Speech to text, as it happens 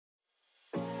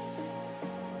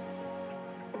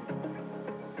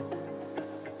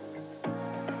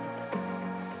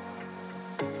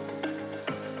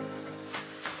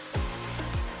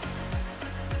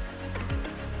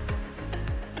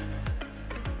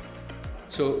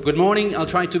So, good morning. I'll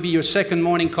try to be your second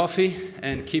morning coffee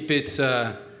and keep it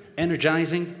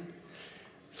energizing.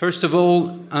 First of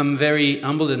all, I'm very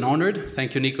humbled and honored.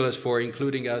 Thank you, Nicholas, for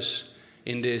including us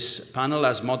in this panel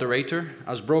as moderator.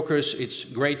 As brokers, it's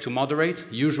great to moderate.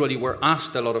 Usually we're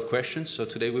asked a lot of questions, so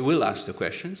today we will ask the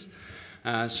questions.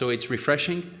 So it's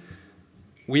refreshing.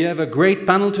 We have a great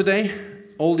panel today.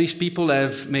 All these people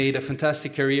have made a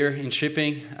fantastic career in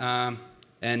shipping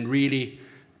and really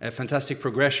a fantastic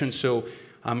progression, so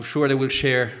I'm sure they will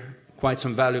share quite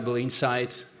some valuable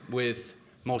insight with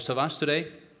most of us today.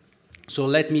 So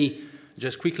let me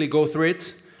just quickly go through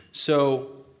it.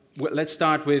 So let's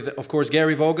start with, of course,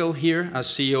 Gary Vogel here as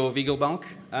CEO of GoodBulk,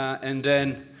 and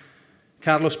then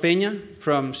Carlos Pena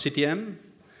from CTM,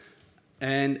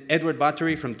 and Edward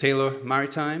Buttery from Taylor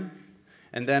Maritime,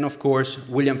 and then, of course,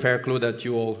 William Fairclough that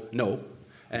you all know,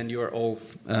 and you are all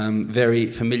very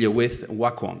familiar with,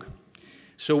 Kwong.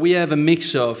 So we have a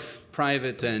mix of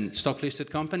private and stock-listed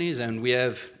companies, and we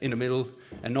have in the middle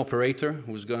an operator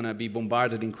who's going to be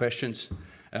bombarded in questions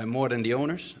more than the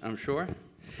owners, I'm sure.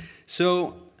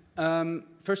 So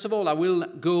first of all, I will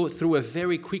go through a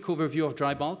very quick overview of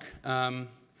dry bulk.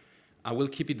 I will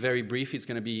keep it very brief. It's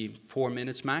going to be 4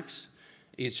 minutes max.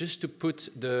 It's just to put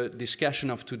the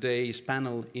discussion of today's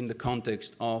panel in the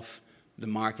context of the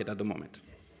market at the moment.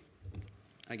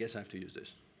 I guess I have to use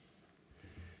this.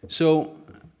 So,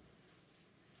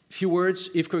 few words,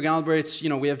 IFCHOR GALBRAITHS,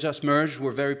 we have just merged.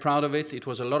 We're very proud of it. It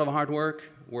was a lot of hard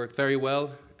work, worked very well.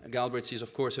 GALBRAITHS is,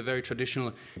 of course, a very traditional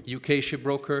UK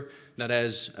shipbroker that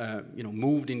has,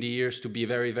 moved in the years to be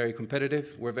very, very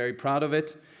competitive. We're very proud of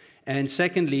it. And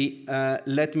secondly,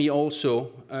 let me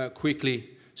also quickly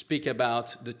speak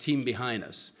about the team behind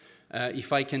us.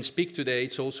 If I can speak today,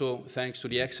 it's also thanks to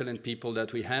the excellent people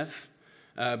that we have.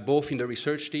 Both in the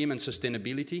research team and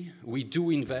sustainability. We do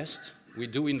invest, we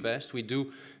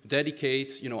do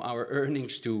dedicate our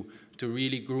earnings to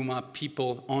really groom up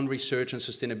people on research and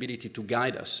sustainability to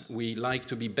guide us. We like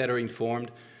to be better informed,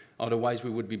 otherwise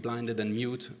we would be blinded and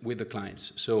mute with the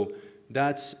clients. So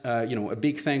that's, a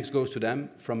big thanks goes to them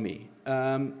from me.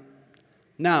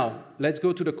 Now, let's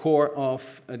go to the core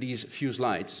of these few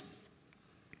slides.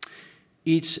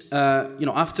 It's,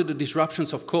 after the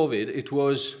disruptions of COVID, it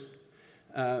was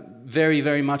very,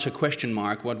 very much a question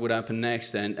mark, what would happen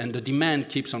next, and the demand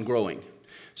keeps on growing.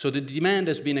 So the demand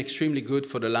has been extremely good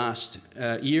for the last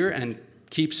year and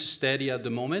keeps steady at the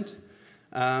moment.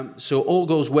 So all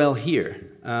goes well here.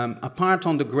 Apart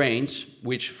on the grains,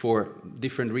 which for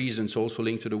different reasons also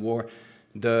linked to the war,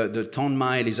 the ton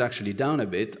mile is actually down a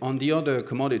bit. On the other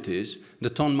commodities, the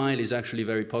ton mile is actually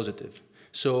very positive.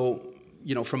 So,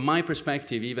 from my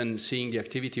perspective, even seeing the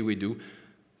activity we do,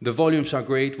 the volumes are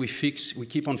great. We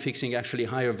keep on fixing actually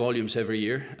higher volumes every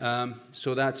year.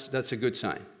 So that's a good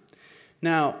sign.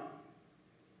 Now,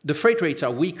 the freight rates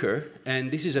are weaker,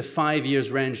 and this is a 5 years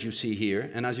range you see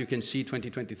here. And as you can see,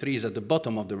 2023 is at the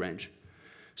bottom of the range.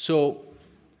 So,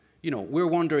 we're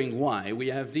wondering why. We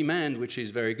have demand, which is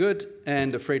very good,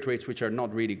 and the freight rates, which are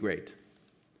not really great.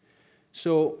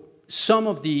 So some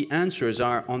of the answers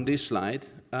are on this slide.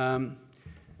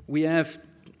 We have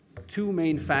two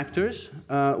main factors.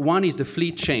 One is the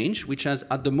fleet change, which has,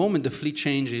 at the moment, the fleet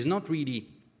change is not really,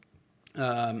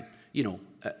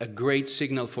 a great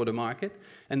signal for the market.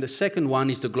 And the second one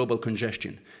is the global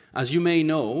congestion. As you may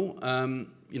know,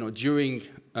 during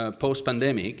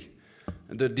post-pandemic,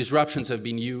 the disruptions have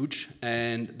been huge,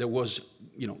 and there was,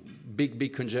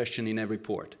 big congestion in every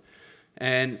port.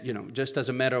 And, just as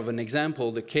a matter of an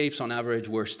example, the Capes on average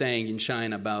were staying in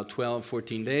China about 12,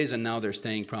 14 days, and now they're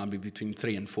staying probably between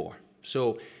 3 and 4.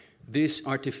 So this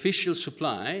artificial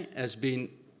supply has been,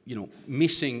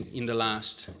 missing in the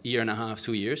last year and a half,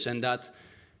 2 years, and that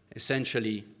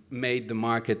essentially made the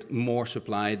market more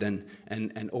supplied and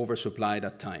oversupplied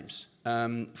at times.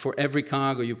 For every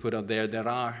cargo you put out there, there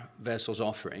are vessels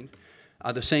offering.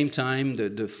 At the same time,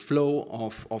 the flow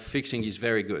of fixing is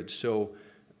very good. So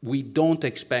we don't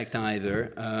expect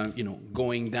either,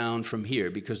 going down from here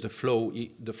because the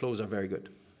flows are very good.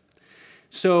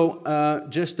 So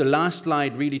just the last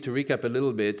slide, really to recap a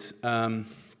little bit,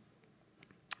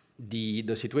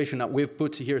 the situation that we've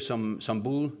put here some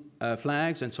bull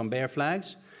flags and some bear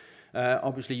flags.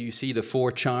 Obviously, you see the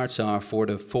 4 charts are for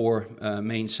the 4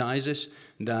 main sizes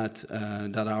that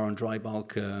are on dry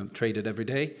bulk traded every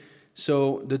day.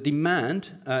 So the demand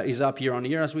is up year on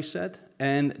year, as we said.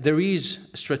 And there is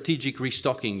strategic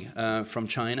restocking from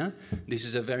China. This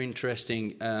is a very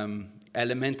interesting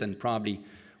element and probably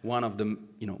one of the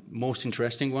most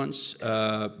interesting ones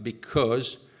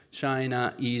because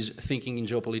China is thinking in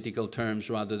geopolitical terms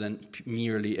rather than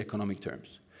merely economic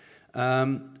terms.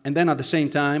 And then at the same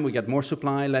time, we got more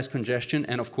supply, less congestion,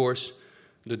 and of course,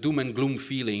 the doom and gloom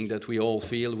feeling that we all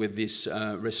feel with this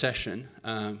recession,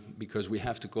 because we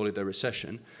have to call it a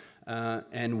recession,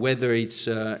 and whether it's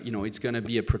it's going to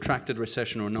be a protracted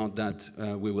recession or not, that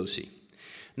we will see.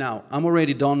 Now, I'm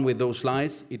already done with those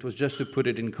slides. It was just to put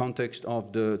it in context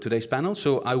of today's panel.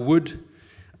 So I would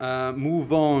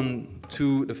move on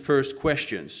to the first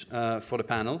questions for the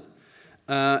panel.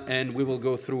 And we will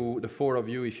go through the four of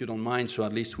you, if you don't mind, so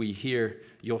at least we hear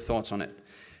your thoughts on it.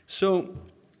 So,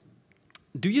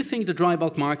 do you think the dry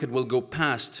bulk market will go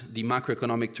past the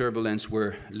macroeconomic turbulence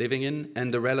we're living in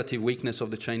and the relative weakness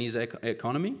of the Chinese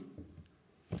economy?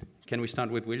 Can we start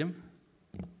with William?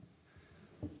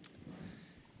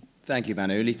 Thank you,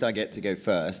 Manu. At least I get to go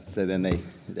first, so then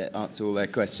they answer all their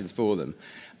questions for them.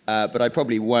 But I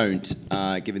probably won't,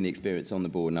 given the experience on the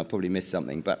board, and I'll probably miss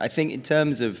something. But I think in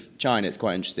terms of China, it's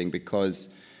quite interesting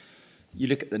because you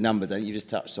look at the numbers, and you just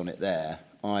touched on it there.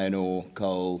 Iron ore,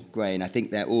 coal, grain, I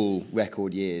think they're all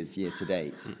record years, year to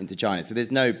date, into China. So there's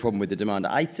no problem with the demand.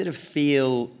 I sort of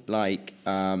feel like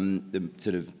the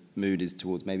sort of mood is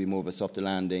towards maybe more of a softer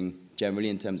landing generally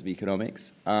in terms of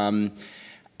economics.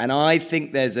 And I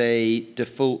think there's a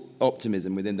default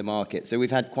optimism within the market. So we've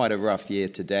had quite a rough year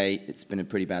to date. It's been a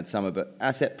pretty bad summer, but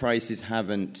asset prices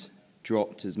haven't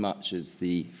dropped as much as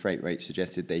the freight rate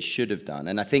suggested they should have done.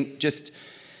 And I think just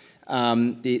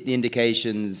the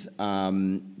indications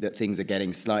that things are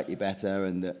getting slightly better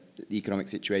and that the economic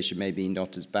situation may be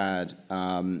not as bad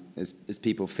as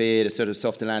people feared, a sort of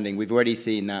softer landing, we've already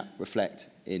seen that reflect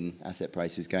in asset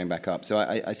prices going back up. So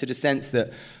I sort of sense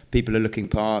that people are looking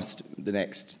past the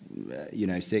next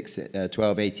 6,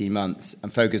 12, 18 months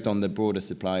and focused on the broader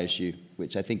supply issue,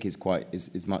 which I think is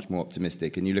much more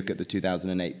optimistic. And you look at the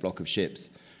 2008 block of ships,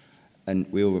 and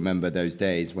we all remember those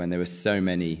days when there were so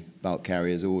many bulk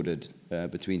carriers ordered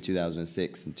between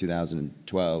 2006 and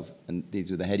 2012, and these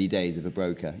were the heady days of a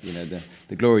broker,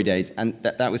 the glory days. And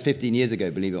that was 15 years ago,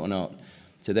 believe it or not.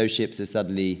 So those ships are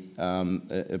suddenly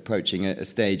approaching a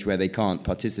stage where they can't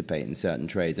participate in certain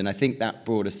trades. And I think that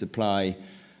broader supply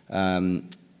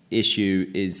issue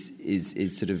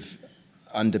is sort of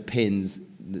underpins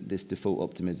this default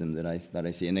optimism that I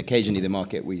see. And occasionally the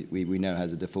market we know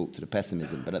has a default to the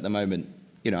pessimism. But at the moment,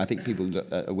 I think people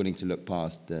are willing to look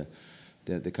past the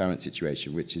current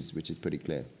situation, which is pretty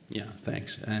clear. Yeah,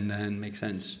 thanks. And makes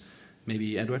sense.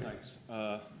 Maybe Edward? Thanks.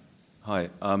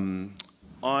 Hi.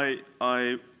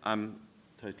 I am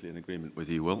totally in agreement with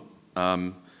you, Will.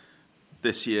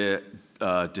 This year,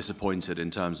 disappointed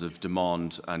in terms of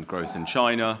demand and growth in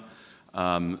China.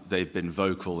 They've been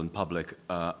vocal and public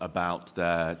about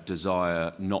their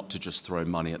desire not to just throw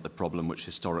money at the problem, which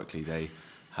historically they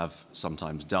have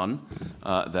sometimes done.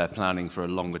 They're planning for a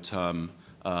longer-term,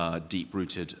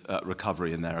 deep-rooted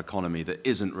recovery in their economy that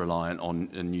isn't reliant on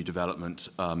a new development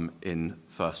in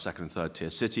first, second, and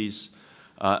third-tier cities.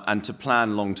 And to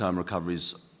plan long-term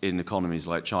recoveries in economies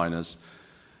like China's,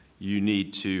 you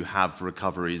need to have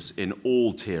recoveries in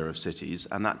all tier of cities,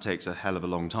 and that takes a hell of a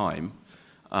long time.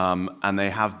 And they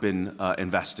have been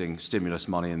investing stimulus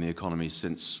money in the economy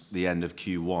since the end of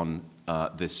Q1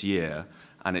 this year,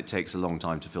 and it takes a long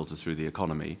time to filter through the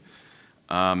economy.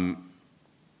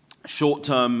 Short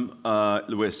term,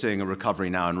 we're seeing a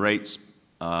recovery now in rates.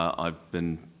 I've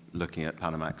been looking at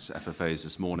Panamax FFAs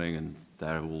this morning, and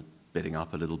they're all bidding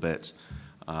up a little bit,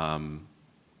 and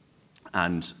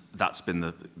that's been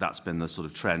the sort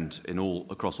of trend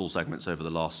across all segments over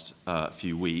the last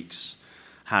few weeks.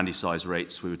 Handy-size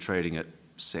rates, we were trading at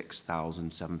 $6,000,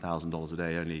 $7,000 a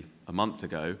day only a month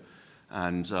ago,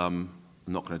 and I'm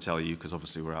not going to tell you because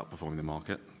obviously we're outperforming the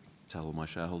market. Tell all my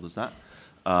shareholders that,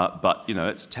 but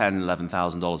it's $10,000,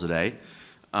 $11,000 a day.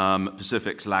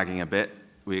 Pacific's lagging a bit.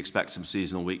 We expect some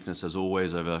seasonal weakness as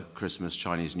always over Christmas,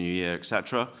 Chinese New Year,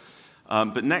 etc.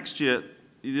 But next year,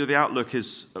 the outlook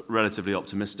is relatively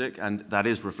optimistic, and that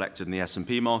is reflected in the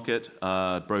S&P market.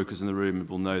 Brokers in the room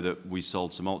will know that we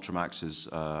sold some Ultramaxes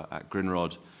at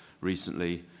Grindrod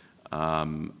recently,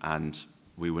 and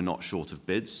we were not short of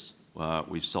bids.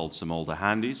 We've sold some older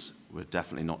handies. We're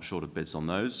definitely not short of bids on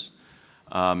those.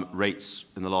 Rates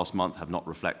in the last month have not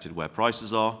reflected where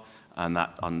prices are, and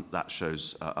that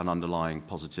shows an underlying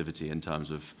positivity in terms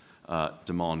of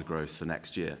demand growth for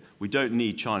next year. We don't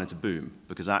need China to boom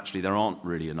because actually there aren't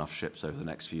really enough ships over the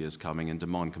next few years coming, and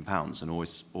demand compounds and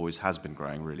always has been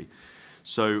growing really.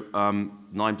 So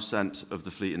 9% of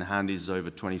the fleet in handies is over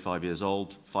 25 years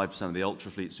old, 5% of the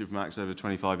ultra fleet Supramax over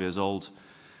 25 years old.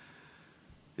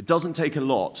 It doesn't take a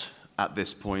lot at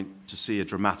this point to see a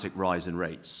dramatic rise in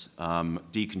rates.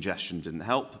 Decongestion didn't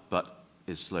help, but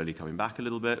is slowly coming back a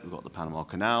little bit. We've got the Panama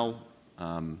Canal.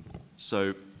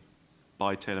 So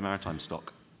buy Taylor Maritime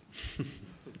stock.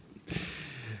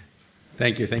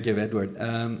 Thank you, Edward.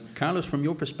 Carlos, from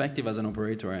your perspective as an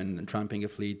operator and tramping a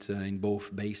fleet in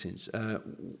both basins,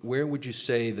 where would you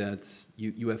say that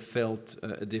you have felt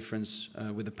a difference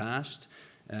with the past?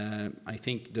 I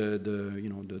think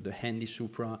the Handy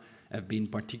Supra have been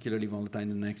particularly volatile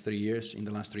in the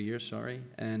last 3 years,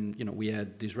 and we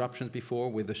had disruptions before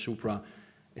with the Supra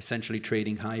essentially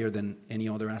trading higher than any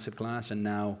other asset class, and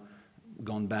now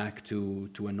gone back to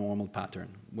a normal pattern.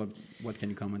 What can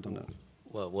you comment on that?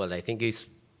 Well, I think it's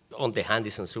on the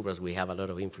Handys and Supras we have a lot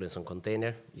of influence on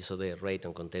container. You saw the rate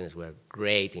on containers were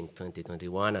great in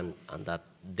 2021, and that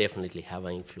definitely have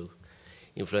an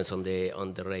influence on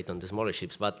the rate on the smaller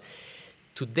ships. But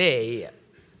today,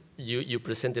 you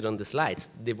presented on the slides,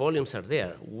 the volumes are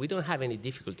there. We don't have any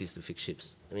difficulties to fix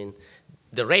ships. I mean,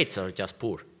 the rates are just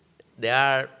poor.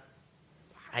 I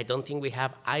don't think we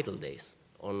have idle days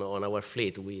on our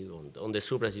fleet. On the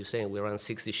Supras, you're saying we run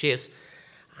 60 ships.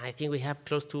 I think we have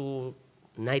close to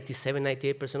 97,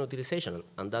 98% utilization,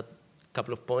 and that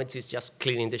couple of points is just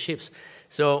cleaning the ships.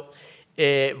 So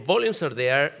volumes are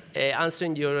there.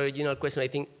 Answering your question, I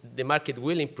think the market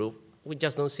will improve. We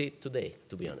just don't see it today,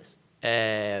 to be honest.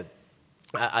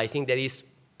 I think there is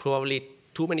probably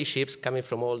too many ships coming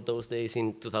from all those days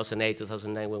in 2008,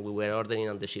 2009 when we were ordering,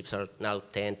 and the ships are now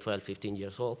 10, 12, 15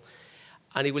 years old.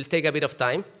 And it will take a bit of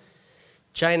time.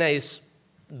 China is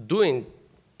doing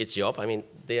its job. I mean,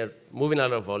 they are moving a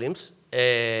lot of volumes.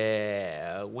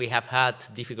 We have had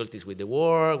difficulties with the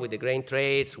war, with the grain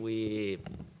trades,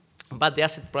 but the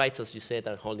asset prices, as you said,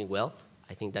 are holding well.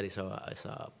 I think that is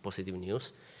a positive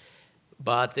news.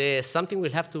 But something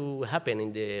will have to happen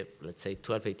in the, let's say,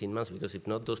 12, 18 months, because if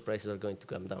not, those prices are going to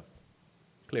come down.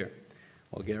 Clear.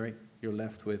 Well, Gary, you're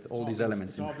left with all these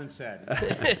elements. It's all been said.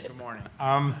 Good morning.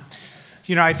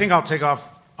 I think I'll take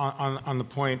off on the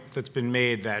point that's been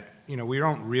made that, we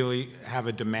don't really have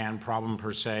a demand problem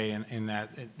per se, in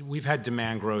that we've had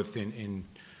demand growth in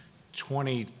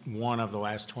 21 of the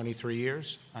last 23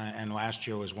 years, and last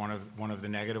year was one of the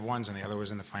negative ones, and the other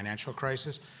was in the financial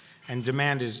crisis. And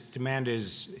demand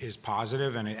is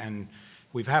positive, and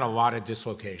we've had a lot of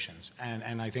dislocations,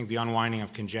 and I think the unwinding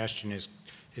of congestion is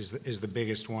the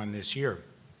biggest one this year.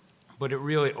 But it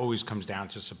really always comes down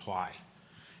to supply.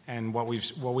 And what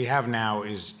we have now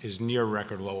is near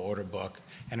record low order book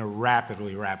and a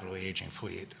rapidly aging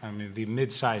fleet. I mean, the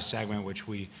mid-size segment, which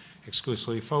we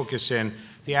exclusively focus in,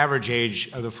 the average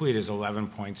age of the fleet is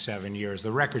 11.7 years.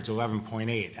 The record's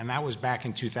 11.8, and that was back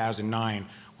in 2009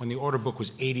 when the order book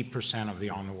was 80% of the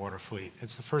on-the-water fleet.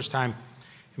 It's the first time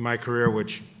in my career,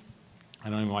 which I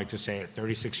don't even like to say it,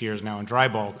 36 years now in dry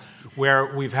bulk,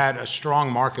 where we've had a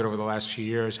strong market over the last few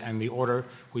years, and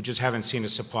we just haven't seen a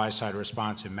supply-side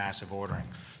response in massive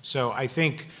ordering. So I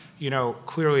think,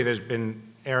 clearly there's been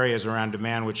areas around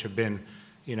demand which have been,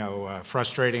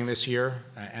 frustrating this year,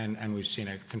 and we've seen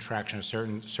a contraction of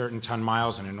certain ton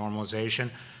miles and a normalization.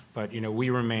 But we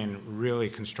remain really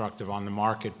constructive on the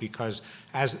market, because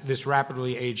as this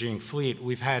rapidly aging fleet,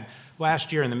 we've had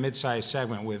last year in the mid-size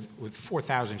segment with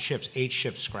 4,000 ships, 8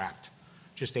 ships scrapped,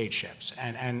 just 8 ships,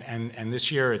 and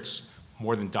this year it's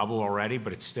more than double already,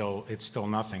 but it's still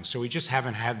nothing. So we just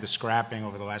haven't had the scrapping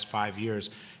over the last 5 years,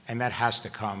 and that has to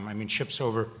come. I mean, ships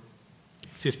over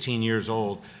 15 years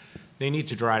old, they need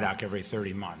to dry dock every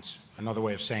 30 months. Another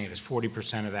way of saying it is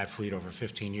 40% of that fleet over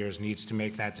 15 years needs to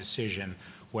make that decision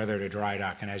whether to dry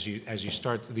dock. And as you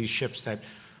start, these ships that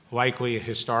likely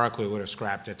historically would have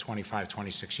scrapped at 25,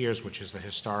 26 years, which is the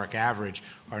historic average,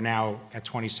 are now at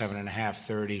 27 and a half,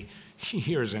 30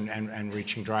 years and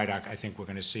reaching dry dock. I think we're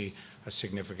going to see a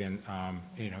significant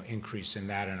increase in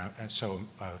that, and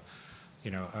a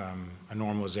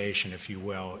normalization, if you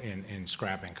will, in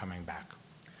scrapping coming back.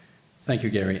 Thank you,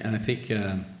 Gary. And I think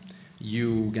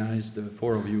you guys, the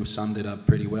 4 of you, summed it up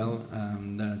pretty well.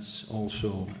 That's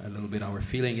also a little bit our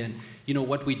feeling. And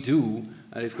what we do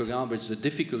at IFCHOR GALBRAITHS, the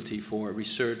difficulty for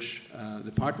research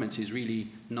departments is really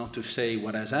not to say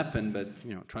what has happened, but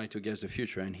try to guess the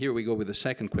future. And here we go with the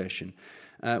second question.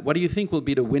 What do you think will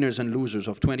be the winners and losers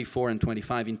of 24 and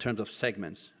 25 in terms of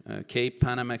segments? Cape,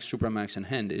 Panamax, Supramax, and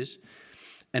Handys,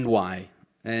 and why?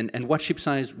 And what ship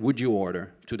size would you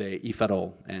order today, if at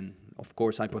all? And of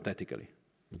course, hypothetically.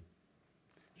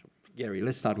 Gary,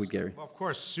 let's start with Gary. Well, of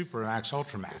course, Supramax,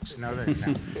 Ultramax.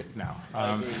 No.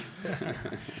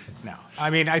 No. I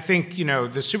mean, I think, the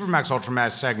Supramax,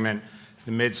 Ultramax segment,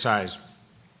 the mid-size,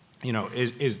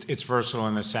 it's versatile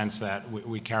in the sense that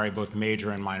we carry both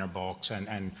major and minor bulks,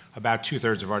 and about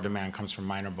 2/3 of our demand comes from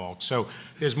minor bulks. So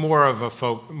there's more of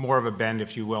a bend,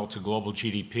 if you will, to global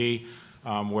GDP.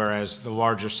 whereas the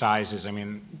larger sizes, I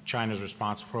mean, China's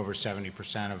responsible for over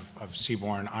 70% of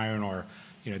seaborne iron ore,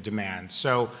 demand.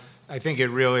 So I think it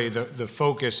really, the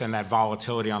focus and that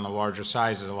volatility on the larger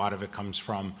sizes, a lot of it comes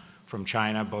from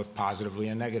China, both positively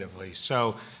and negatively.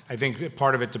 So I think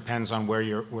part of it depends on where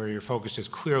your focus is.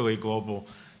 Clearly, global,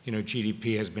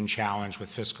 GDP has been challenged with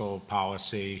fiscal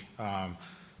policy,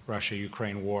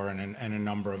 Russia-Ukraine war, and a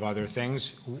number of other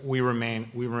things. We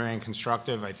remain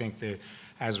constructive. I think that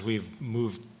as we've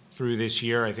moved through this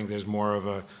year, I think there's more of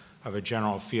a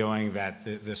general feeling that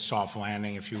the soft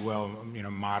landing, if you will,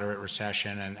 moderate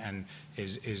recession, and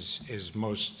is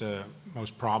most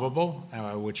probable,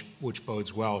 which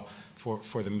bodes well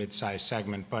for the mid-sized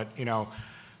segment. But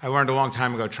I learned a long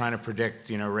time ago trying to predict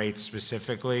rates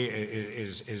specifically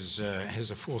is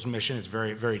a fool's mission. It's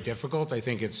very, very difficult. I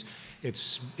think it's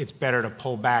better to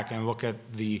pull back and look at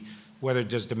whether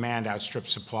does demand outstrip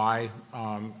supply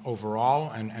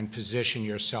overall, and position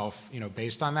yourself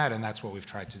based on that, and that's what we've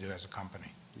tried to do as a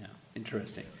company. Yeah,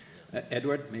 interesting.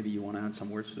 Edward, maybe you want to add some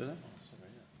words to that?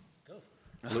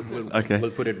 Okay. We'll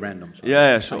put it random. So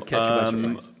yeah, sure. I'll catch you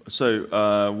by surprise. So,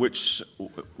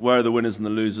 where are the winners and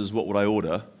the losers? What would I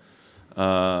order?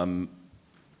 I'm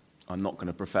not going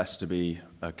to profess to be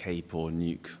a Cape or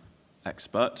nuke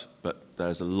expert, but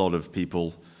there's a lot of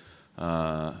people,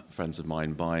 friends of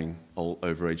mine, buying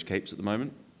overage Capes at the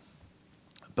moment.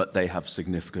 But they have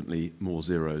significantly more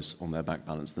zeros on their bank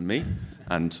balance than me,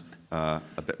 and a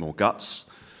bit more guts.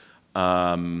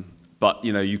 But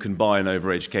you can buy an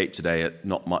overage Cape today at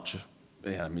not much.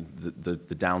 Yeah, I mean the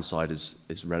downside is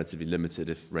relatively limited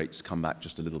if rates come back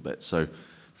just a little bit. So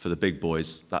for the big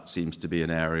boys, that seems to be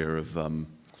an area of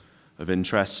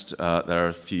interest. There are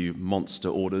a few monster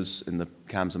orders in the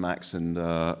Kamsarmax and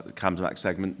Kamsarmax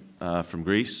segment from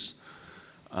Greece.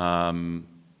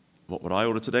 What would I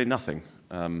order today? Nothing.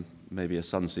 Maybe a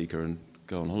Sunseeker and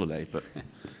go on holiday, but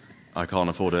I can't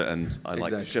afford it, and I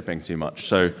like shipping too much.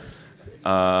 So.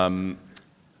 I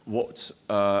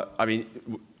mean,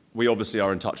 we obviously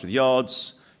are in touch with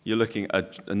yards. You're looking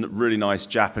at a really nice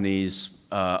Japanese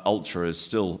Ultra is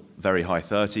still very high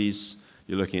 30s.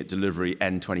 You're looking at delivery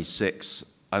N26.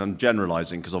 And I'm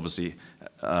generalizing because obviously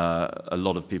a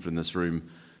lot of people in this room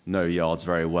know yards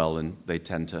very well, and they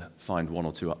tend to find one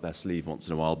or two up their sleeve once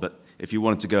in a while. But if you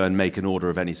wanted to go and make an order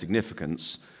of any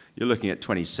significance, you're looking at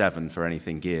 27 for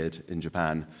anything geared in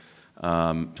Japan,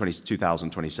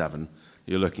 2027.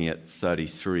 You're looking at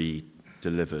 33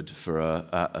 delivered for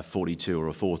a 42 or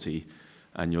a 40,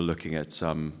 and you're looking at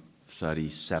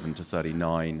 37 to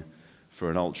 39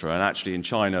 for an Ultra. And actually in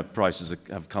China, prices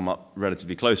have come up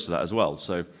relatively close to that as well.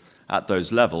 So at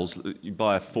those levels, you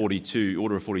buy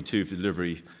order a 42 for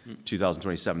delivery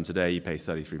 2027 today, you pay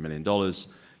 $33 million.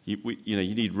 You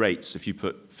need rates if you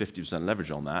put 50%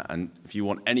 leverage on that, and if you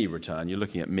want any return, you're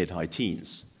looking at mid-high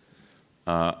teens.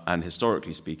 And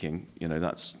historically speaking,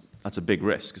 that's a big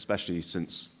risk, especially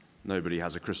since nobody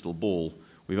has a crystal ball.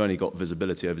 We've only got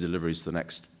visibility over deliveries for the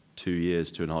next 2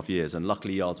 years, 2.5 years, and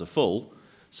luckily yards are full,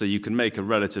 so you can make a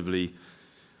relatively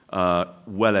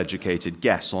well-educated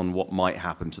guess on what might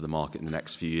happen to the market in the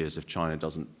next few years if China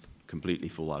doesn't completely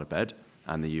fall out of bed,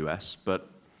 and the US, but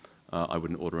I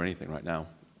wouldn't order anything right now.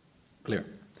 Clear.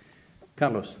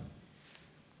 Carlos?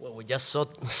 Well, we just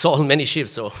sold many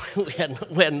ships, so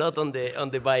we are not on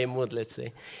the buying mood, let's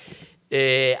say.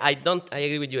 I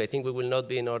agree with you. I think we will not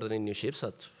be in ordering new ships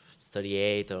at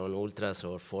 38 on Ultras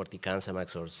or 40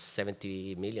 Kamsarmax or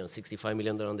 70 million, 65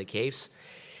 million on the Capes.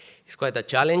 It's quite a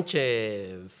challenge.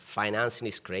 Financing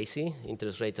is crazy.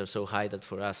 Interest rates are so high that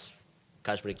for us,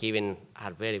 cash break-even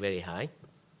are very, very high.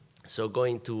 So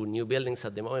going to new buildings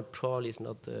at the moment probably is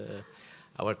not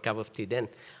our cup of tea. Then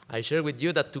I share with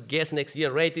you that to guess next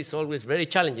year rate is always very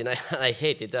challenging. I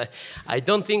hate it. I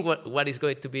don't think which is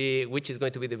going to be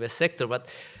the best sector, but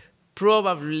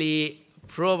probably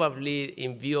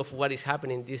in view of what is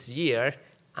happening this year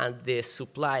and the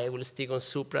supply, I will stick on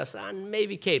Supras and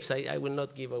maybe Capes. I will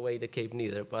not give away the Cape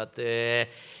neither, but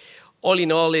all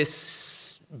in all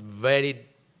is very,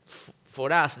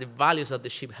 for us, the values that the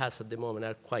ship has at the moment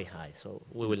are quite high, so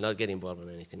we will not get involved in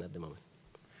anything at the moment.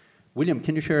 William,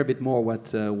 can you share a bit more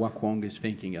what Kwong is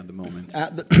thinking at the moment?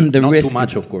 Not too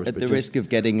much, of course. At the risk of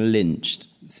getting lynched,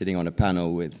 sitting on a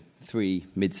panel with 3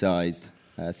 mid-sized,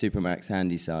 Supramax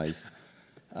handy-size,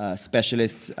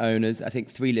 specialists, owners, I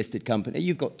think 3 listed companies.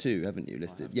 You've got 2, haven't you,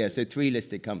 listed? Yeah, so 3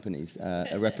 listed companies are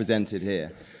represented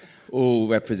here, all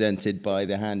represented by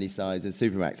the handy-size and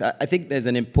Supramax. I think there's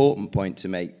an important point to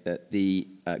make that the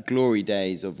glory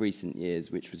days of recent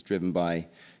years, which was driven by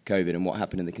COVID and what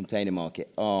happened in the container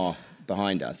market, are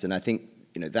behind us. And I think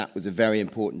that was a very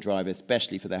important driver,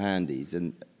 especially for the handies,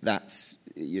 and that's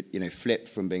flipped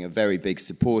from being a very big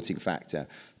supporting factor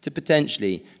to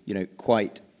potentially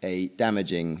quite a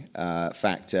damaging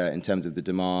factor in terms of the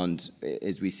demand,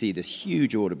 as we see this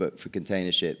huge order book for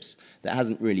container ships that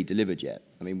hasn't really delivered yet.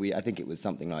 I mean, I think it was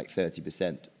something like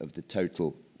 30% of the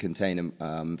total container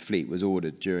fleet was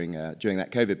ordered during that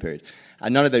COVID period.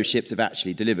 And none of those ships have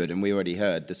actually delivered, and we already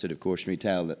heard the sort of cautionary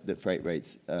tale that freight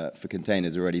rates for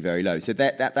containers are already very low. So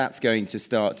that's going to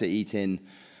start to eat in,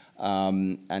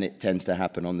 and it tends to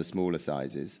happen on the smaller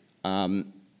sizes.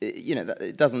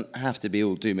 It doesn't have to be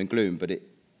all doom and gloom, but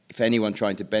if anyone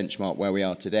trying to benchmark where we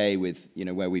are today with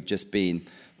where we've just been,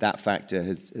 that factor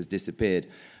has disappeared.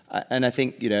 And I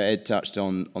think Ed touched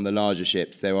on the larger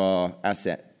ships. There are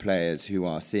asset players who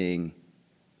are seeing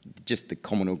just the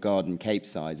common or garden Cape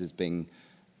size as being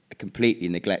a completely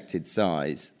neglected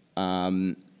size.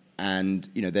 And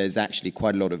there's actually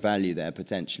quite a lot of value there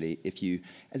potentially. If you,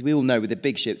 as we all know, with the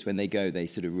big ships, when they go, they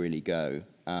sort of really go.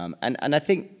 And I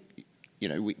think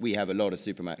we have a lot of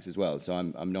Supramax as well. So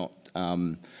I'm not.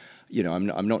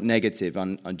 I'm not negative,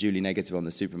 unduly negative on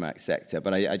the Supramax sector,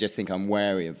 but I just think I'm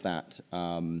wary of that,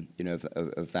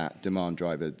 of that demand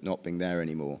driver not being there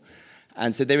anymore.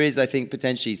 And so there is, I think,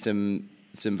 potentially some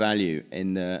value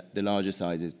in the larger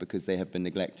sizes because they have been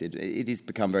neglected. It has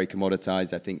become very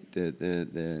commoditized. I think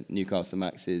the Newcastle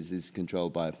Maxes is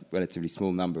controlled by a relatively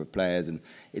small number of players, and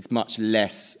it's much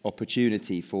less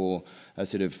opportunity for a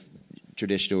sort of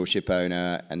traditional ship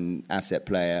owner and asset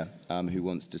player who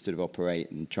wants to sort of operate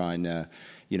and try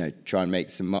and make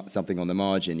something on the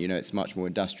margin. It's much more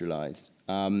industrialized.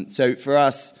 So for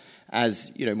us,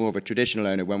 as more of a traditional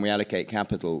owner, when we allocate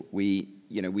capital, we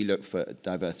look for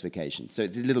diversification. So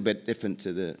it's a little bit different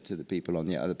to the people on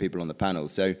the other people on the panel.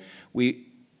 So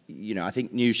I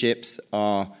think new ships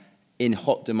are in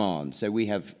hot demand. So we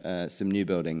have some new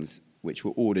buildings which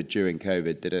were ordered during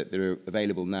COVID that are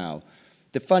available now.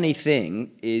 The funny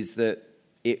thing is that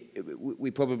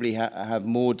we probably have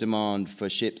more demand for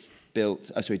ships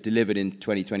delivered in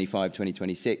 2025,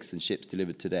 2026 than ships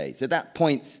delivered today. So that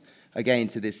points, again,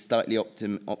 to this slightly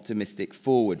optimistic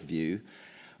forward view.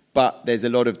 But there's a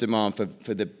lot of demand for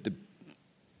the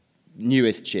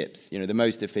newest ships, the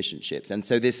most efficient ships. And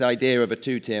so this idea of a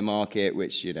two-tier market,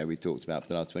 which, we've talked about for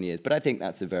the last 20 years, but I think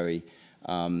that's a very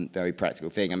practical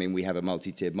thing. I mean, we have a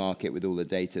multi-tiered market with all the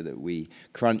data that we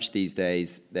crunch these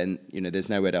days. Then, there's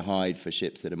nowhere to hide for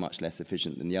ships that are much less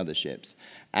efficient than the other ships.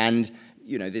 And,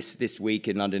 this week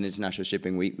in London International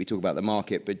Shipping Week, we talk about the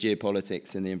market, but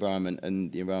geopolitics and the environment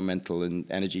and the environmental and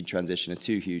energy transition are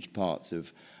two huge parts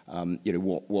of,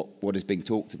 what is being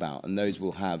talked about, and those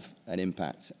will have an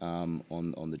impact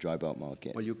on the dry bulk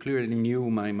market. Well, you clearly knew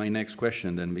my next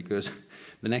question then, because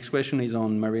the next question is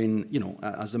on marine,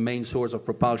 as the main source of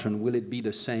propulsion. Will it be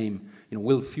the same?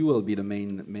 Will fuel be the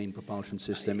main propulsion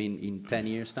system in 10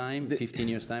 years' time, 15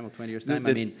 years' time, or 20 years' time?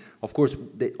 I mean, of course,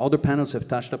 the other panels have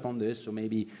touched upon this, so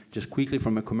maybe just quickly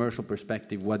from a commercial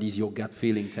perspective, what is your gut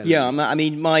feeling telling you? I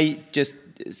mean, my just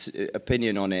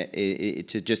opinion on it,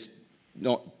 to just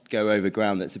not go over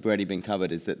ground that's already been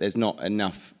covered, is that there's not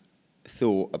enough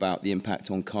thought about the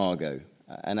impact on cargo.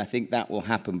 And I think that will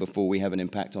happen before we have an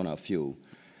impact on our fuel.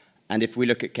 And if we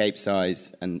look at Cape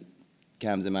size and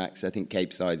Kamsarmax, I think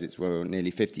Cape size, it's where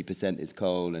nearly 50% is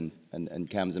coal, and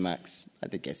Kamsarmax, I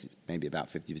guess it's maybe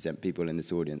about 50% people in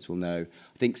this audience will know.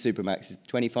 I think Supramax is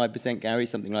 25%, Gary,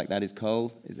 something like that is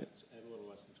coal, is it? A little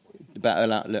less than 20.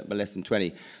 About a little less than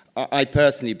 20. I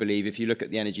personally believe if you look at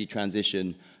the energy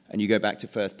transition and you go back to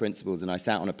first principles, and I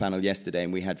sat on a panel yesterday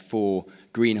and we had 4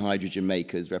 green hydrogen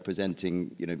makers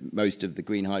representing most of the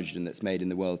green hydrogen that's made in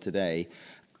the world today,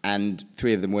 and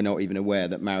 3 of them were not even aware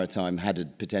that Maritime had a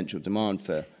potential demand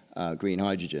for green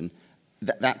hydrogen.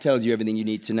 That tells you everything you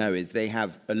need to know. Is they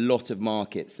have a lot of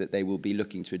markets that they will be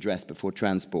looking to address before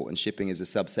transport, and shipping is a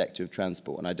subsector of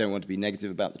transport. And I don't want to be negative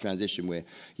about the transition. We're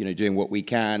doing what we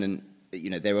can, and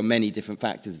there are many different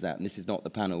factors to that, and this is not the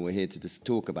panel we're here to just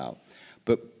talk about.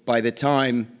 But by the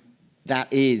time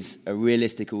that is a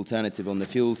realistic alternative on the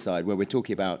fuel side, where we're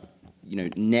talking about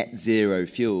net zero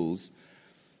fuels,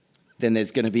 then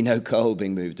there's going to be no coal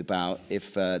being moved about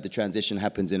if the transition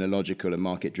happens in a logical and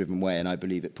market-driven way, and I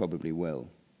believe it probably will.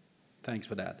 Thanks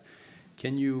for that.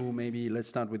 Can you maybe, let's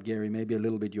start with Gary, maybe a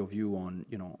little bit your view on,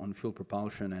 on fuel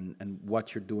propulsion and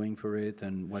what you're doing for it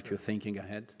and what you're thinking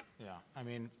ahead? Yeah, I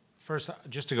mean, first,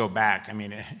 just to go back, I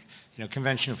mean,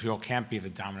 conventional fuel can't be the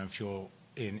dominant fuel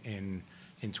in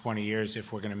 20 years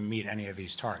if we're going to meet any of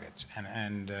these targets.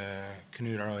 And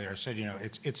Knut earlier said,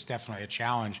 it's definitely a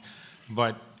challenge.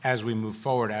 But as we move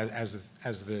forward, as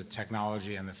the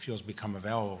technology and the fuels become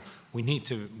available, we need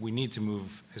to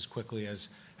move as quickly as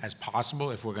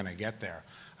possible if we're going to get there.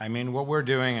 I mean, what we're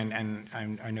doing, and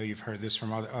I know you've heard this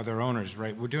from other owners,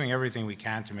 right? We're doing everything we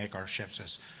can to make our ships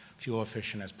as fuel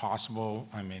efficient as possible.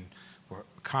 I mean, we're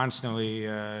constantly,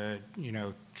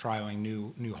 trialing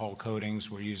new hull coatings.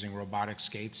 We're using robotic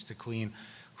skates to clean.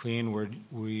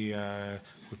 We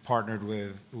partnered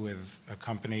with a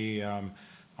company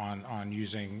on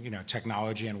using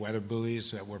technology and weather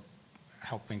buoys that we're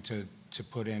helping to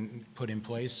put in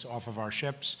place off of our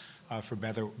ships for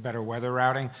better weather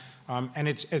routing. And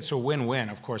it's a win-win,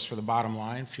 of course, for the bottom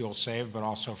line, fuel saved, but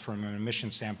also from an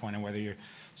emission standpoint, and whether you're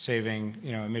saving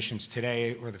emissions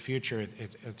today or the future,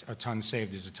 a ton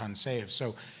saved is a ton saved.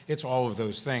 So it's all of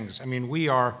those things. I mean, we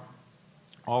are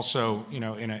also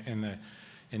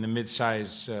in the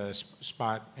mid-size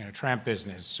spot tramp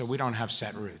business, so we don't have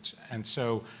set routes, and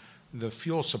so the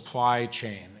fuel supply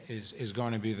chain is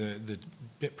going to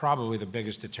be probably the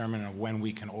biggest determinant of when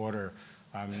we can order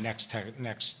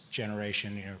next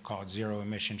generation, call it zero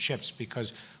emission ships,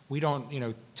 because we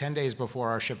don't, 10 days before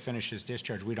our ship finishes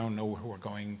discharge, we don't know where we're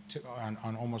going to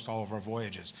on almost all of our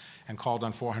voyages, and called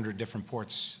on 400 different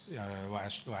ports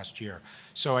last year.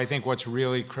 So I think what's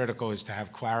really critical is to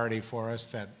have clarity for us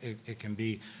that it can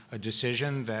be a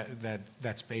decision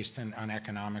that's based on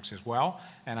economics as well,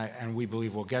 and we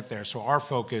believe we'll get there. So our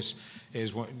focus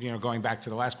is, going back to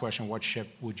the last question, what ship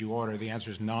would you order? The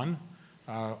answer is none.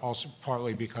 Also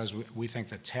partly because we think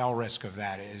the tail risk of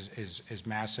that is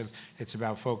massive. It's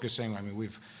about focusing. I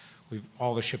mean,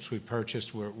 all the ships we've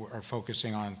purchased are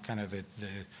focusing on kind of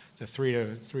the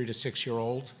 3 to 6 year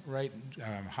old, right?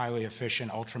 Highly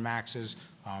efficient Ultramaxes.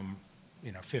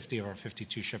 50 of our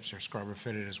 52 ships are scrubber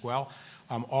fitted as well.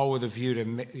 All with a view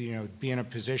to be in a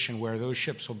position where those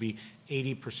ships will be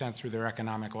 80% through their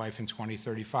economic life in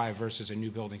 2035 versus a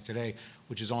new building today,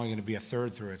 which is only going to be a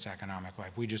third through its economic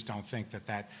life. We just don't think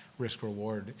that risk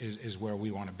reward is where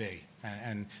we want to be.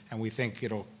 And we think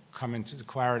it'll come into the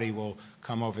clarity will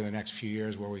come over the next few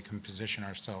years where we can position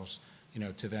ourselves,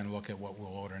 to then look at what we'll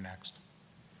order next.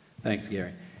 Thanks,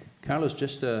 Gary. Carlos,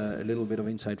 just a little bit of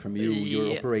insight from you.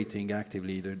 You're operating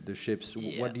actively the ships.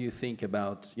 Yeah. What do you think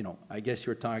about, I guess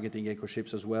you're targeting eco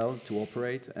ships as well to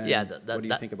operate. And what do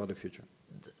you think about the future?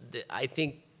 I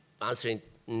think answering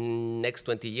next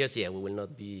 20 years, we will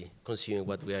not be consuming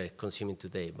what we are consuming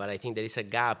today. But I think there is a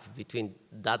gap between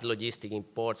that logistic in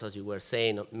ports, as you were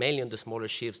saying, mainly on the smaller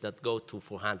ships that go to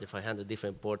 400, 500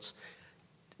 different ports,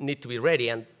 need to be ready.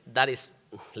 And that is,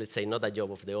 let's say, not a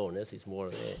job of the owners. It's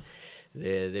more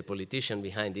the politician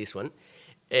behind this one.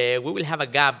 We will have a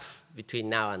gap between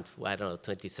now and,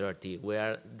 2030,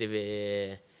 where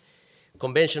the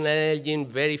conventional engine,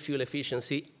 very fuel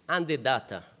efficiency, and the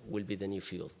data will be the new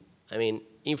fuel. I mean,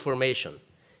 information,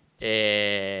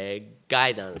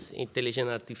 guidance,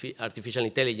 artificial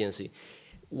intelligence,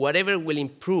 whatever will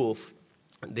improve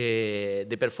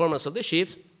the performance of the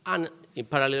ships, and in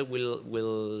parallel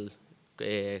will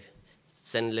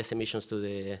send less emissions to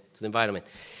the environment.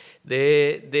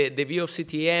 The view of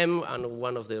CTM, and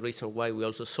one of the reasons why we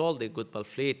also sold the GoodBulk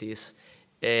fleet, is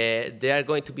there are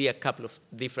going to be a couple of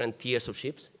different tiers of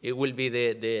ships. It will be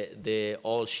the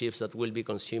old ships that will be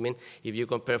consuming. If you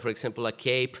compare, for example, a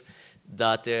Cape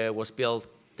that was built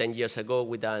 10 years ago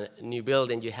with a new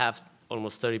build, and you have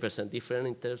almost 30%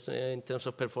 different in terms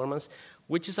of performance,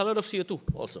 which is a lot of CO2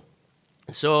 also.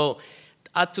 So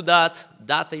add to that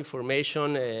data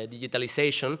information,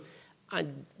 digitalization,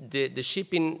 and the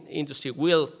shipping industry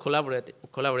will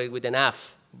collaborate with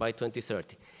enough by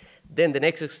 2030. Then the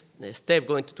next step,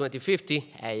 going to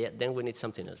 2050, then we need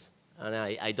something else. And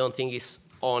I don't think it's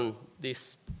on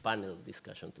this panel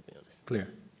discussion, to be honest. Clear.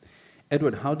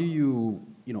 Edward, how do you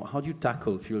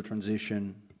tackle fuel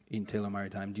transition in Taylor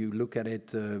Maritime? Do you look at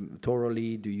it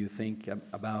thoroughly? Do you think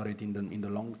about it in the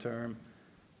long term?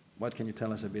 What can you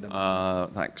tell us a bit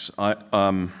about Thanks.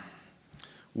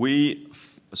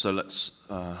 So let's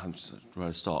where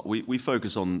to start. We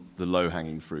focus on the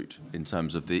low-hanging fruit in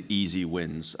terms of the easy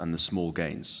wins and the small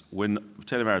gains.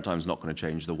 Taylor Maritime is not going to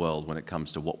change the world when it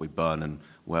comes to what we burn and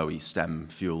where we stem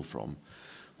fuel from.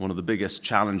 One of the biggest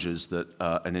challenges that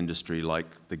an industry like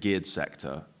the geared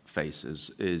sector faces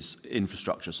is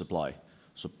infrastructure supply.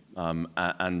 So,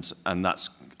 and that's,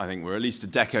 I think we're at least a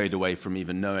decade away from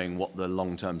even knowing what the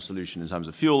long-term solution in terms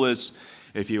of fuel is.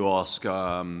 If you ask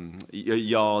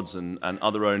yards and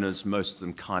other owners, most of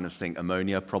them kind of think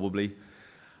ammonia probably.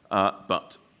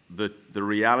 But the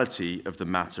reality of the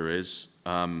matter is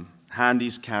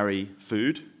handies carry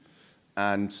food,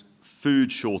 and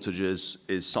food shortages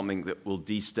is something that will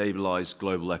destabilize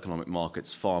global economic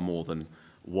markets far more than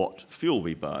what fuel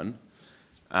we burn.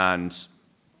 And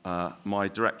my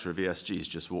director of ESG has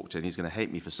just walked in. He's going to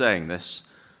hate me for saying this,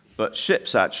 but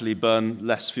ships actually burn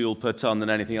less fuel per ton than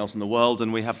anything else in the world,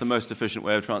 and we have the most efficient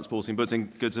way of transporting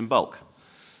goods in bulk.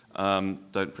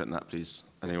 Don't print that, please,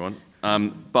 anyone.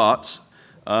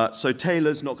 So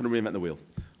Taylor's not going to reinvent the wheel.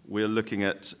 We're looking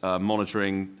at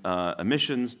monitoring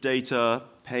emissions, data,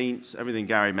 paint, everything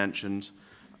Gary mentioned,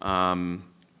 and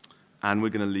we're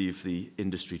going to leave the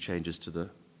industry changes to the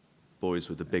boys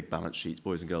with the big balance sheets,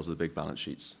 boys and girls with the big balance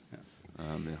sheets.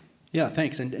 Yeah. Yeah,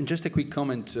 thanks. And just a quick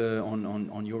comment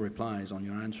on your replies, on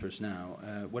your answers now.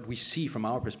 What we see from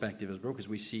our perspective as brokers,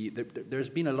 we see there's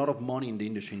been a lot of money in the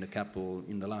industry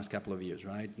in the last couple of years,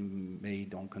 right?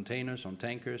 Made on containers, on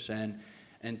tankers,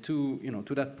 and to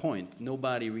that point,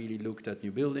 nobody really looked at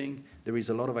new building. There is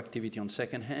a lot of activity on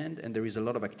second-hand, and there is a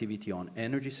lot of activity on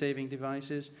energy-saving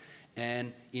devices,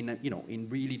 and in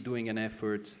really doing an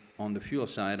effort on the fuel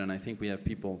side. And I think we have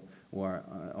people who are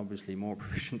obviously more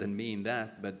proficient than me in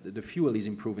that, but the fuel is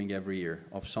improving every year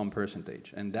of some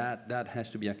percentage, and that has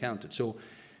to be accounted. So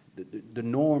the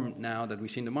norm now that we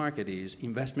see in the market is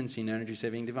investments in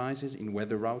energy-saving devices, in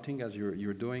weather routing, as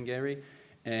you're doing, Gary,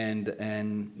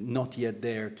 and not yet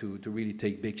there to really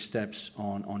take big steps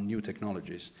on new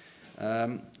technologies.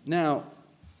 Now,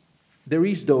 there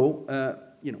is, though,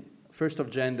 1st of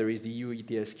Jan, there is the EU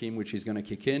ETS scheme, which is going to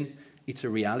kick in. It's a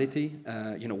reality.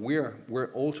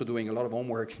 We're also doing a lot of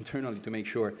homework internally to make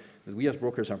sure that we as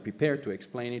brokers are prepared to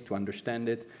explain it, to understand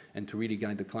it, and to really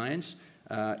guide the clients.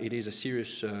 It is a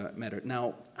serious matter.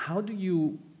 Now, how do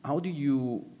you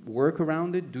work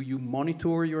around it? Do you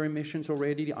monitor your emissions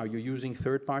already? Are you using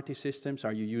third-party systems?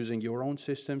 Are you using your own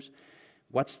systems?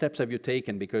 What steps have you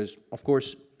taken? Because, of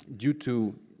course, due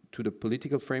to the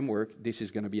political framework, this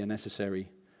is going to be a necessary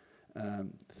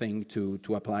thing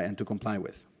to apply and to comply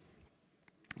with.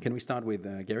 Can we start with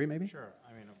Gary, maybe? Sure.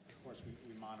 I mean, of course,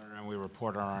 we monitor and we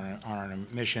report on our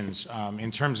emissions. In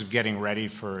terms of getting ready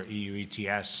for EU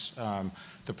ETS,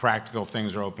 the practical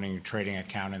things are opening your trading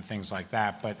account and things like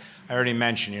that. But I already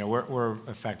mentioned, we're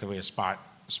effectively a spot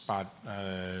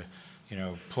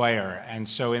player. And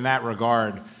so in that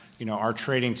regard, our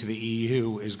trading to the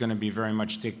EU is going to be very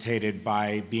much dictated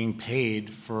by being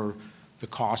paid for the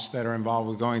costs that are involved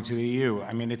with going to the EU.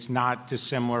 I mean, it's not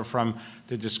dissimilar from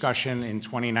the discussion in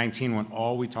 2019 when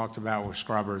all we talked about were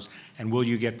scrubbers and will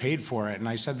you get paid for it? And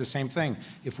I said the same thing.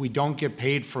 If we don't get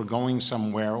paid for going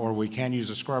somewhere or we can't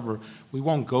use a scrubber, we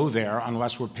won't go there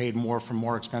unless we're paid more for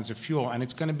more expensive fuel. And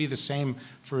it's going to be the same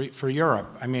for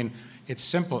Europe. I mean, it's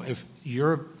simple. If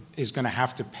Europe is going to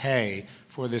have to pay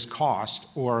for this cost,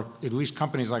 or at least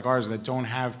companies like ours that don't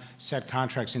have set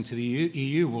contracts into the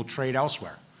EU will trade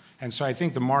elsewhere. And so I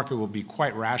think the market will be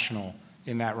quite rational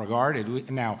in that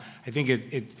regard. Now, I think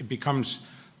it becomes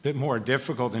a bit more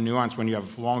difficult and nuanced when you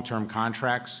have long-term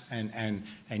contracts and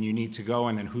you need to go,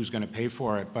 and then who's going to pay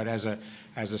for it. But as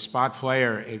a spot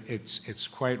player, it's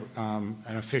quite an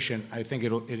efficient. I think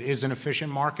it is an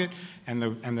efficient market, and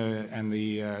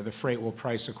the freight will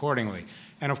price accordingly.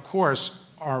 And of course,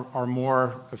 our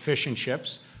more efficient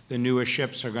ships, the newest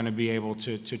ships, are going to be able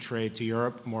to trade to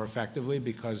Europe more effectively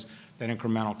because that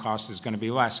incremental cost is going to be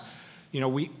less.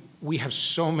 We have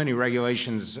so many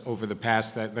regulations over the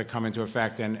past that come into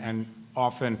effect, and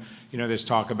often, there's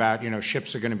talk about,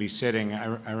 ships are going to be sitting.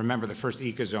 I remember the first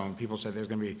ECA-zone, people said there's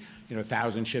going to be,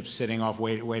 1,000 ships sitting off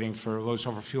waiting for low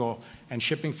sulfur fuel, and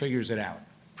shipping figures it out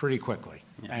pretty quickly.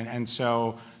 Yeah. And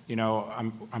so,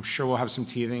 I'm sure we'll have some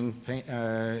teething,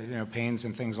 pains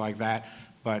and things like that,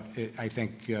 but I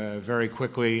think very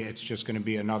quickly it's just going to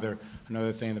be another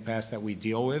thing in the past that we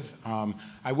deal with.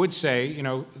 I would say,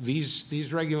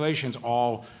 these regulations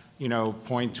all,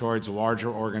 point towards larger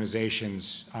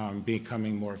organizations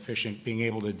becoming more efficient, being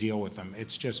able to deal with them.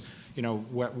 It's just,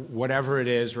 whatever it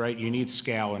is, right, you need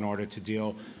scale in order to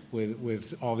deal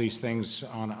with all these things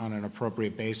on an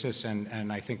appropriate basis,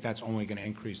 and I think that's only going to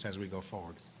increase as we go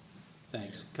forward.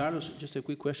 Thanks. Carlos, just a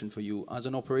quick question for you. As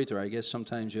an operator, I guess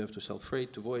sometimes you have to sell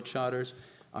freight, to void charters.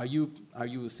 Are you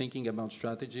thinking about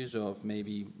strategies of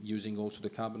maybe using also the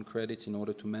carbon credits in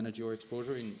order to manage your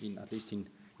exposure in at least in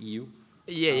EU?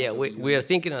 Yeah. We are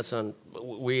thinking as on.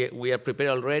 We are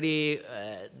prepared already.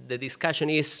 The discussion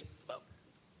is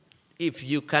if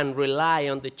you can rely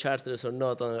on the charters or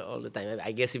not all the time.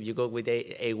 I guess if you go with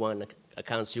A1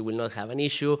 accounts, you will not have an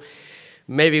issue.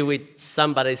 Maybe with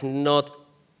somebody is not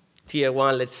tier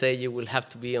one, let's say, you will have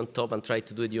to be on top and try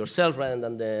to do it yourself rather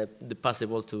than the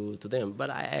possible to them. But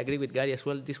I agree with Gary as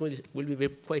well. This will be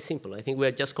quite simple. I think we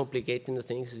are just complicating the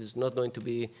things. It's not going to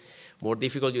be more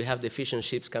difficult. You have the efficient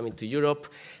ships coming to Europe.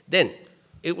 Then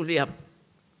it will be a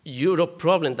Europe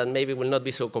problem that maybe will not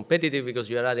be so competitive because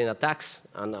you are adding a tax,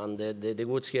 and the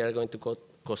goods here are going to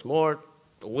cost more.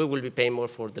 We will be paying more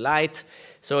for the light.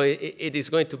 So it is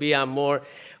going to be a more,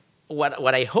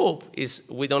 what I hope is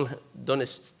we don't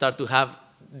start to have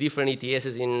different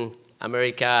ETSs in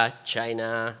America,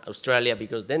 China, Australia,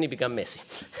 because then it becomes messy.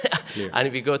 And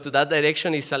if we go to that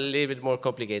direction, it's a little bit more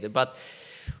complicated. But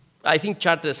I think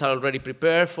charters are already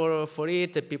prepared for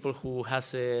it. The people who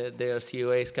has their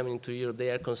COAs coming to Europe,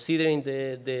 they are considering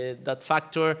that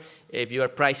factor. If you are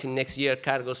pricing next year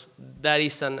cargoes, that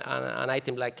is an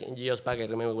item like in years back, I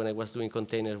remember when I was doing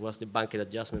containers, was the bunker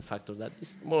adjustment factor. That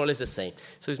is more or less the same.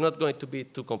 So it's not going to be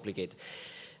too complicated.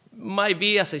 Might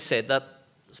be, as I said, that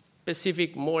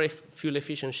specific, more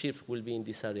fuel-efficient ships will be in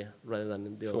this area rather than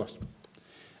in the others.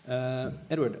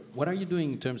 Edward, what are you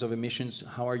doing in terms of emissions?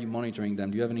 How are you monitoring them?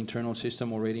 Do you have an internal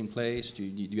system already in place? Do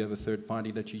you have a third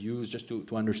party that you use just to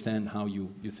understand how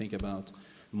you think about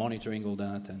monitoring all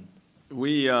that? And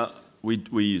we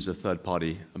use a third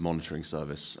party monitoring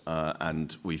service,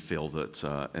 and we feel that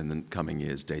in the coming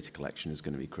years, data collection is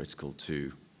going to be critical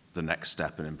to the next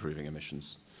step in improving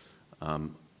emissions. Yeah.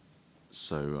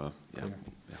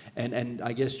 And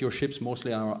I guess your ships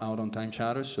mostly are out on time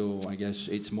charter, so I guess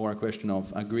it's more a question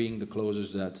of agreeing the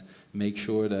clauses that make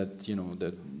sure that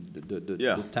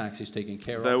the tax is taken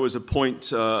care of. There was a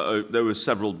point, there were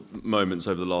several moments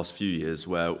over the last few years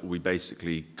where we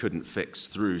basically couldn't fix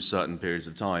through certain periods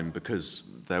of time because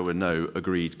there were no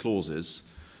agreed clauses.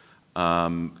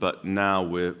 But now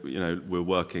we're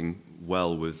working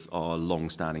well with our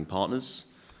long-standing partners.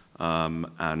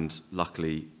 And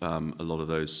luckily, a lot of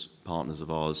those partners of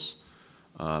ours,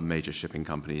 major shipping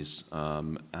companies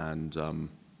and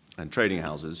trading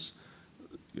houses,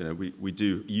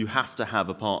 you have to have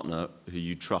a partner who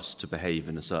you trust to behave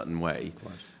in a certain way.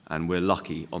 Right. And we're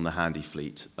lucky on the handy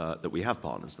fleet that we have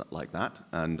partners like that.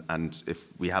 And if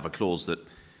we have a clause that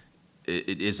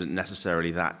it isn't necessarily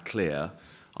that clear,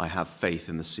 I have faith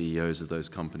in the CEOs of those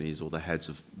companies or the heads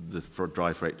of the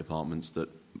dry freight departments that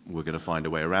we're going to find a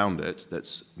way around it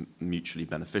that's mutually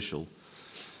beneficial.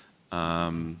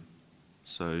 Yeah.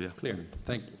 Clear.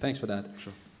 Thanks for that.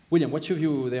 Sure. William, what's your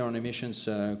view there on emissions,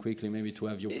 quickly, maybe to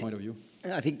have your point of view?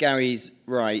 I think Gary's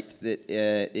right that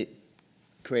it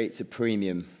creates a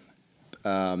premium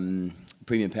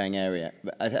paying area.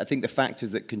 But I think the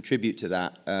factors that contribute to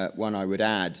that, one I would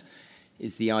add,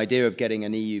 is the idea of getting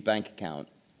an EU bank account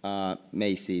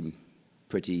may seem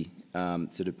pretty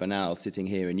sort of banal sitting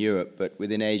here in Europe, but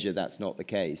within Asia that's not the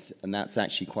case, and that's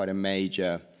actually quite a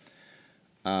major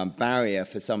barrier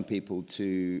for some people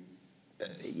to.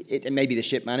 It may be the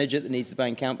ship manager that needs the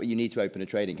bank account, but you need to open a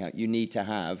trading account. You need to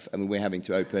have, I mean, we're having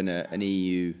to open an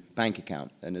EU bank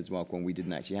account, and as well, Kwong, we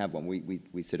didn't actually have one.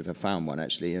 We sort of have found one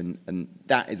actually, and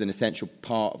that is an essential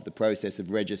part of the process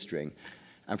of registering.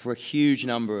 And for a huge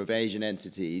number of Asian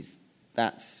entities,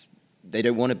 they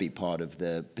don't want to be part of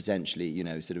the potentially,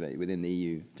 sort of within the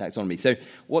EU taxonomy. So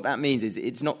what that means is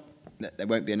it's not that there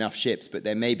won't be enough ships, but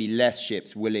there may be less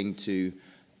ships willing to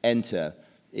enter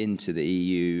into the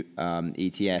EU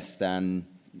ETS than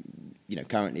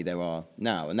currently there are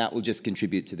now, and that will just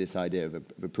contribute to this idea of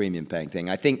a premium paying thing.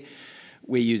 I think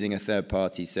we're using a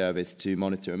third-party service to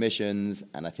monitor emissions,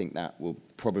 and I think that will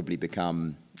probably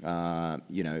become a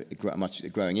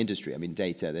growing industry. I mean,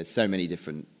 data. There's so many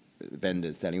different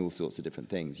vendors selling all sorts of different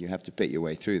things. You have to pick your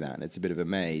way through that, and it's a bit of a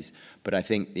maze. But I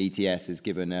think the ETS has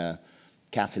given a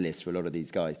catalyst for a lot of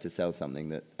these guys to sell something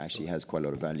that actually has quite a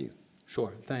lot of value.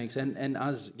 Sure, thanks. And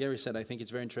as Gary said, I think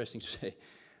it's very interesting to say,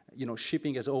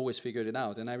 shipping has always figured it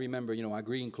out. And I remember,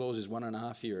 agreeing clauses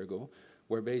 1.5 years ago,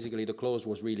 where basically the clause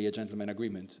was really a gentleman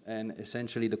agreement. And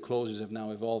essentially the clauses have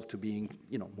now evolved to being,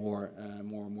 more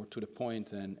to the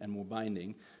point and more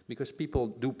binding, because people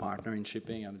do partner in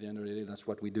shipping, and at the end of the day, that's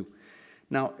what we do.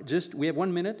 Now, we have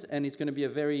 1 minute, and it's going to be a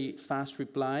very fast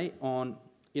reply on,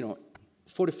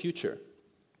 for the future.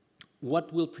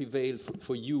 What will prevail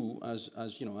for you as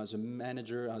a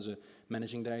manager, as a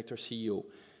managing director, CEO?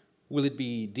 Will it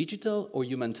be digital or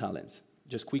human talent?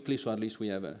 Just quickly, so at least we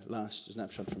have a last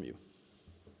snapshot from you.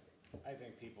 I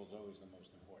think people's always the most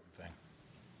important thing.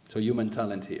 So human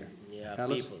talent here. Yeah,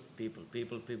 Carlos? people.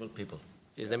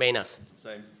 Is the main asset.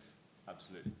 Same.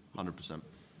 Absolutely. 100%.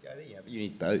 Yeah, but you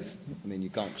need both. I mean, you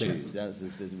can't choose. There's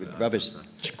a rubbish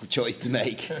choice to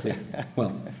make.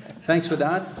 Well, thanks for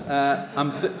that.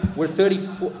 We're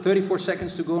 34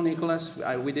 seconds to go, Nicholas.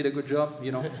 We did a good job,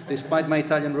 despite my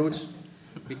Italian roots.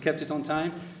 We kept it on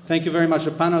time. Thank you very much.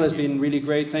 The panel has been really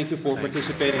great. Thank you for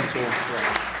participating.